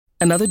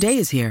Another day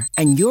is here,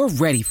 and you're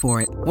ready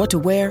for it. What to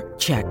wear?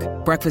 Check.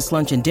 Breakfast,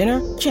 lunch, and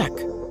dinner? Check.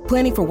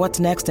 Planning for what's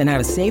next and how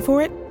to save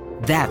for it?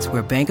 That's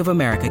where Bank of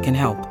America can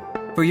help.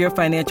 For your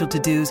financial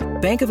to-dos,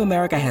 Bank of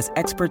America has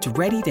experts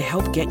ready to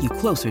help get you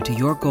closer to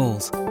your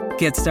goals.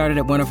 Get started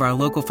at one of our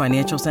local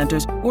financial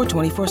centers or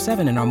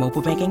 24/7 in our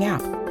mobile banking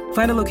app.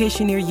 Find a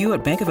location near you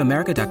at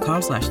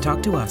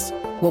bankofamerica.com/talktous.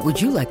 What would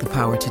you like the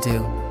power to do?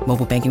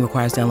 Mobile banking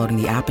requires downloading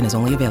the app and is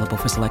only available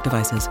for select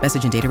devices.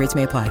 Message and data rates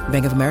may apply.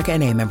 Bank of America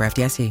N.A., member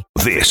FDIC.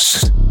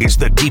 This is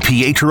the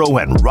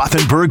DiPietro and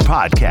Rothenberg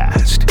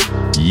podcast.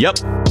 Yep.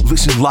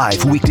 Listen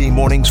live weekday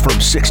mornings from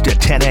 6 to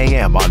 10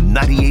 a.m. on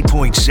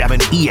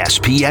 98.7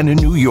 ESPN in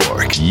New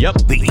York. Yep.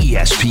 The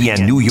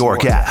ESPN New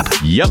York app.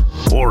 Yep.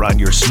 Or on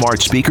your smart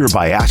speaker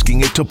by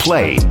asking it to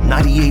play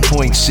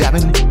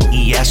 98.7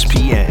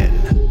 ESPN.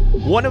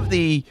 One of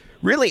the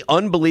really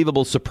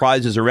unbelievable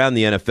surprises around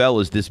the NFL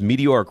is this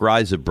meteoric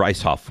rise of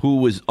Bryce Huff, who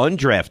was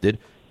undrafted,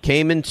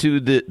 came into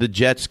the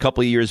Jets a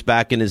couple of years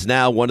back, and is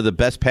now one of the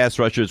best pass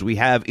rushers we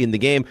have in the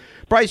game.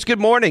 Bryce, good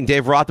morning.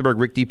 Dave Rothenberg,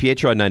 Rick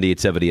DiPietro on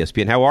 98.7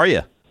 ESPN. How are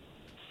you?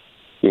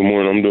 Good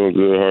morning. I'm doing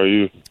good. How are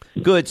you?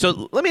 Good.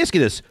 So let me ask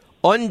you this.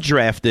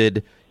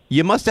 Undrafted,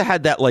 you must have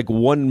had that like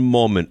one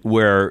moment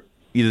where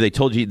either they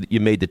told you you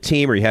made the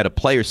team or you had a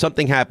play or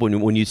something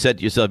happened when you said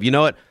to yourself, you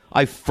know what?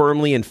 I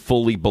firmly and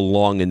fully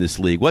belong in this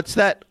league. What's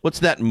that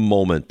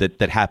moment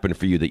that happened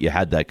for you that you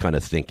had that kind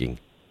of thinking?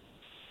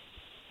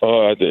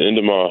 At the end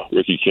of my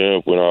rookie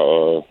camp, when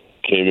I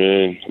came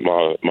in,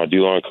 my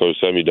D-line coach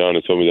sat me down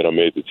and told me that I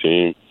made the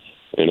team.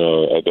 And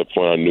at that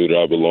point, I knew that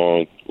I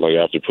belonged. Like,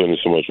 after putting in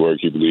so much work,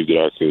 he believed that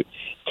I could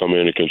come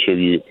in and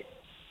contribute.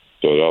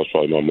 So that was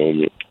probably my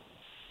moment.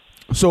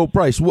 So,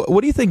 Bryce,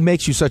 what do you think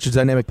makes you such a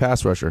dynamic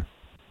pass rusher?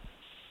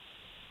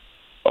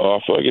 I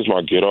feel like it's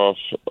my get-off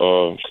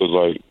because,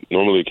 like,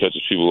 normally it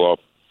catches people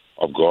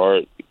off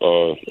guard.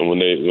 And when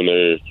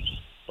they're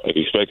like,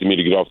 expecting me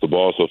to get off the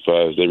ball so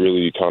fast, they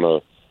really kind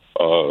of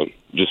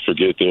just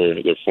forget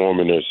their form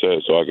and their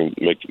set, so I can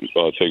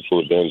take full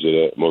advantage of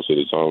that most of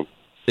the time.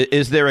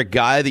 Is there a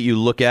guy that you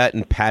look at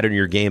and pattern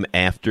your game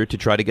after to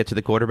try to get to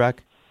the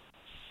quarterback?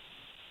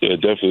 Yeah,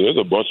 definitely. There's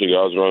a bunch of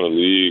guys around the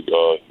league.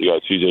 You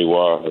got T.J.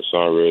 Watt,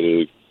 Hassan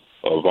Reddick,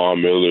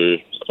 Von Miller,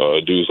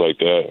 dudes like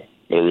that.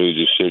 They're really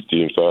just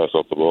shifty and fast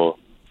off the ball.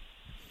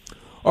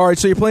 All right,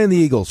 so you're playing the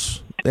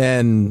Eagles,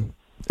 and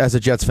as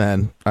a Jets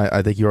fan,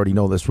 I think you already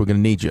know this. We're going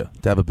to need you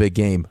to have a big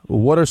game.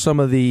 What are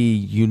some of the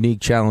unique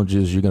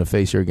challenges you're going to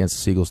face here against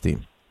this Eagles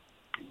team?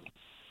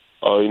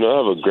 I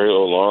have a great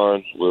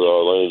O-line with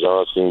Lane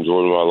Johnson,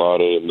 Jordan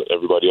Mailata, and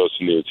everybody else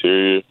in the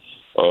interior.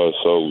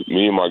 So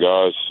me and my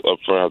guys up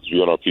front have to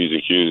be on our P's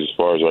and Q's as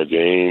far as our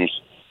games,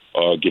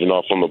 getting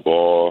off on the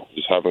ball,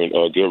 just having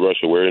a good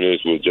rush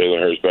awareness with Jalen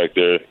Hurts back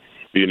there,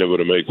 being able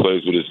to make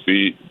plays with his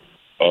feet,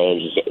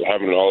 just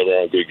having an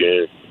all-around good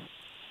game.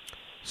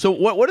 So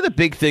what are the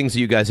big things that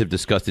you guys have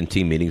discussed in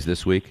team meetings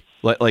this week?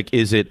 Like,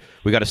 is it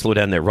we got to slow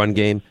down their run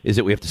game? Is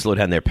it we have to slow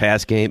down their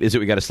pass game? Is it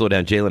we got to slow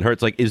down Jalen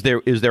Hurts? Like, is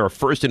there a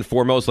first and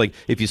foremost, like,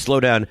 if you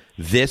slow down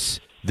this,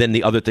 then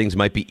the other things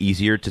might be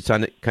easier to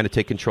kind of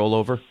take control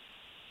over?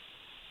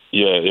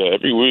 Yeah.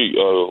 Every week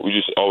we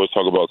just always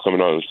talk about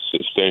coming out and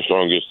staying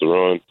strong against the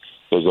run.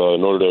 Because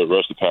in order to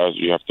rush the pass,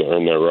 you have to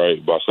earn that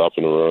right by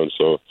stopping the run.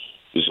 So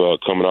just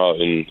coming out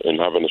and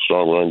having a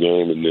strong run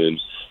game, and then,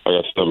 like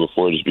I said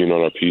before, just being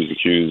on our P's and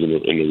Q's in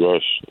the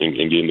rush and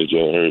getting to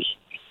Jalen Hurts.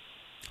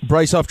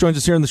 Bryce Huff joins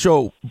us here on the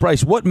show.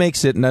 Bryce, what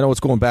makes it, and I know it's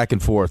going back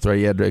and forth, right?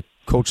 You had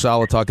Coach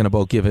Saleh talking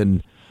about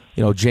giving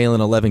Jalen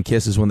 11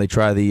 kisses when they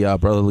try the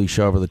brotherly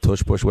shove or the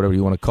tush push, whatever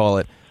you want to call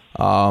it.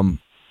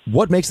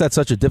 What makes that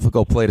such a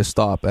difficult play to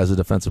stop as a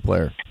defensive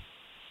player?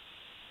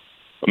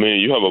 I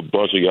mean, you have a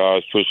bunch of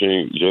guys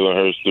pushing Jalen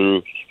Hurts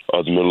through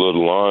the middle of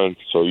the line,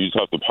 so you just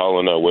have to pile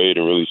in that weight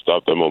and really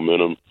stop that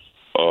momentum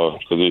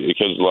because it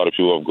catches a lot of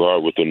people off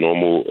guard with the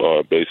normal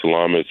base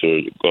alignments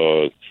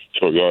or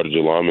short yardage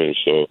alignments,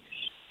 so it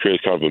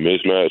creates kind of a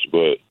mismatch,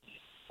 but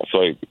I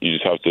feel like you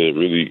just have to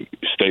really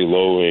stay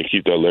low and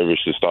keep that leverage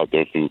to stop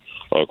them from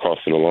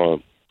crossing the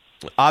line.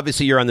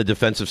 Obviously, you're on the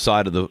defensive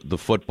side of the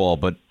football,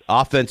 but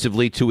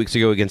offensively, 2 weeks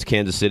ago against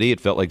Kansas City, it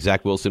felt like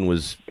Zach Wilson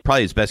was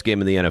probably his best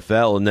game in the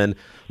NFL. And then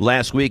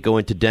last week,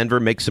 going to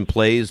Denver, make some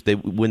plays, they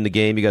win the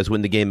game. You guys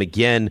win the game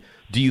again.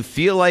 Do you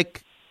feel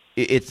like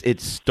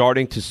it's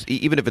starting to,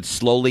 even if it's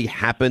slowly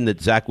happened, that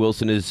Zach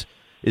Wilson is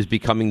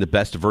becoming the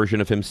best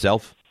version of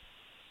himself?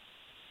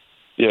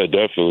 Yeah,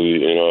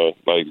 definitely. And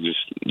just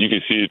you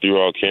can see it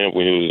throughout camp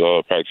when he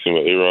was practicing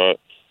with A-Rod.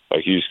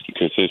 Like, he's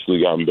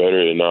consistently gotten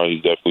better, and now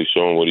he's definitely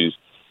showing what he's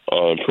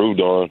improved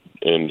on.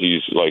 And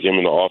he's, like, him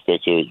and the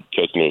offense are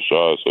catching their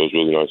stride, so it's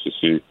really nice to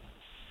see.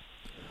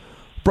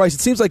 Bryce, it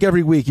seems like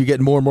every week you're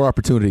getting more and more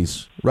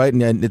opportunities, right?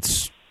 And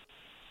it's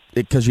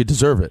because you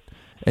deserve it,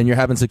 and you're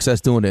having success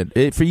doing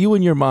it. For you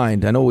in your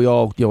mind, I know we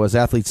all, as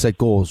athletes, set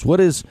goals.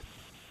 What's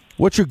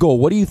your goal?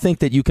 What do you think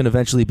that you can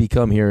eventually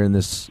become here in the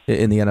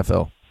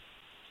NFL?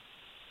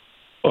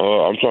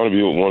 I'm trying to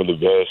be one of the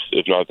best,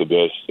 if not the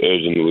best,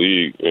 edge in the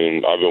league,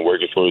 and I've been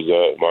working towards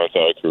that my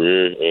entire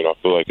career, and I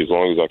feel like as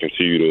long as I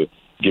continue to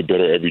get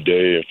better every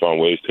day and find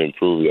ways to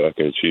improve, that I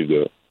can achieve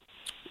that.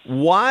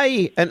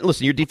 Why, and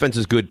listen, your defense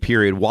is good,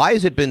 period. Why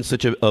has it been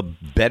such a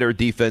better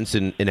defense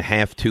in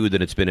half two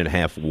than it's been in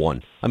half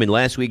one? I mean,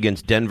 last week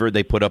against Denver,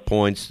 they put up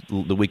points.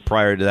 The week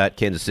prior to that,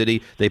 Kansas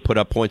City, they put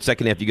up points.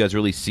 Second half, you guys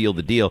really sealed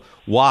the deal.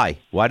 Why?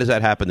 Why does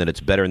that happen that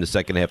it's better in the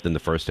second half than the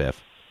first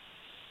half?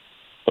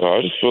 I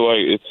just feel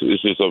like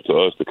it's just up to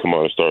us to come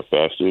out and start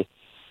faster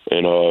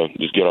and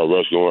just get our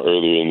rush going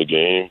earlier in the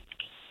game.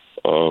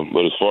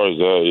 But as far as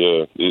that,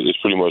 yeah, it's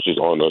pretty much just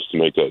on us to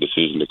make that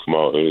decision to come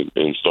out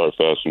and start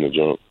fast from the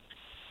jump.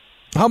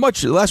 How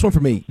much? Last one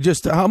for me.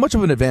 Just how much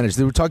of an advantage?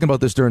 They were talking about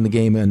this during the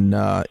game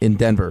in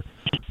Denver.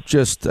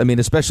 Just, I mean,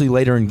 especially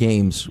later in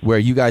games where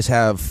you guys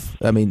have,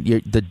 I mean,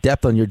 the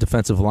depth on your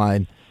defensive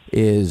line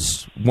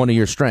is one of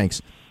your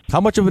strengths.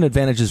 How much of an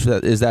advantage is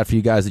that for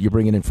you guys that you're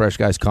bringing in fresh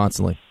guys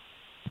constantly?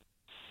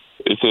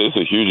 It's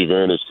a huge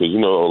advantage because,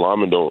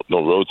 linemen don't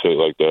rotate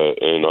like that.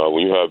 And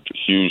when you have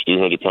huge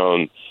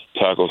 300-pound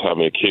tackles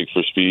having a kick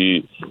for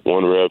speed,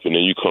 one rep, and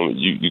then you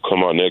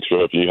come out next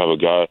rep and you have a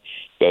guy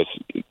that's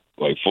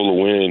like full of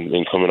wind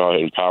and coming out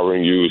and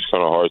empowering you, it's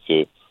kind of hard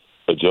to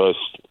adjust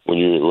when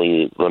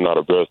you run out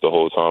of breath the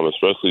whole time,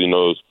 especially in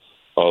those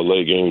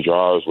late game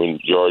drives when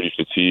you're already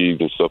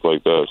fatigued and stuff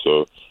like that.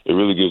 So it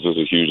really gives us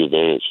a huge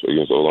advantage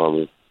against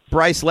O-linemen.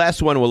 Bryce,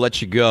 last one, we'll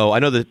let you go. I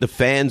know that the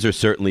fans are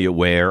certainly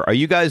aware. Are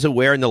you guys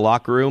aware in the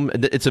locker room?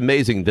 It's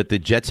amazing that the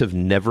Jets have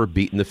never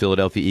beaten the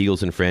Philadelphia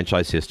Eagles in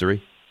franchise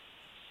history.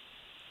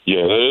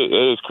 Yeah,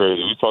 that is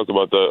crazy. We talked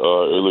about that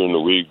earlier in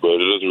the week, but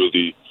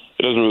it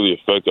doesn't really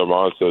affect our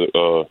mindset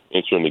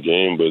entering the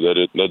game. But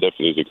that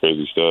definitely is a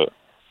crazy stat.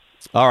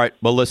 All right.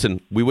 Well,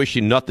 listen, we wish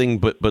you nothing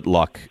but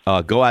luck.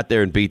 Go out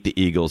there and beat the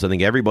Eagles. I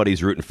think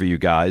everybody's rooting for you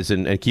guys,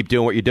 and keep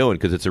doing what you're doing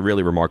because it's a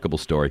really remarkable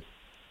story.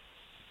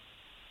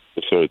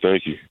 Yes, sir.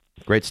 Thank you.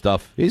 Great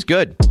stuff. He's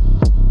good.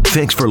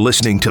 Thanks for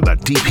listening to the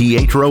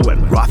DiPietro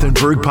and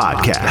Rothenberg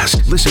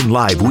podcast. Listen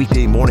live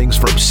weekday mornings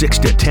from 6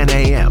 to 10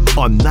 a.m.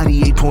 on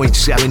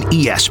 98.7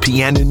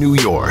 ESPN in New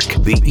York,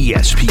 the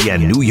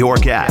ESPN New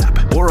York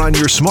app, or on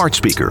your smart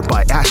speaker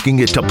by asking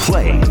it to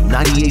play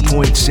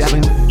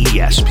 98.7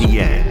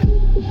 ESPN.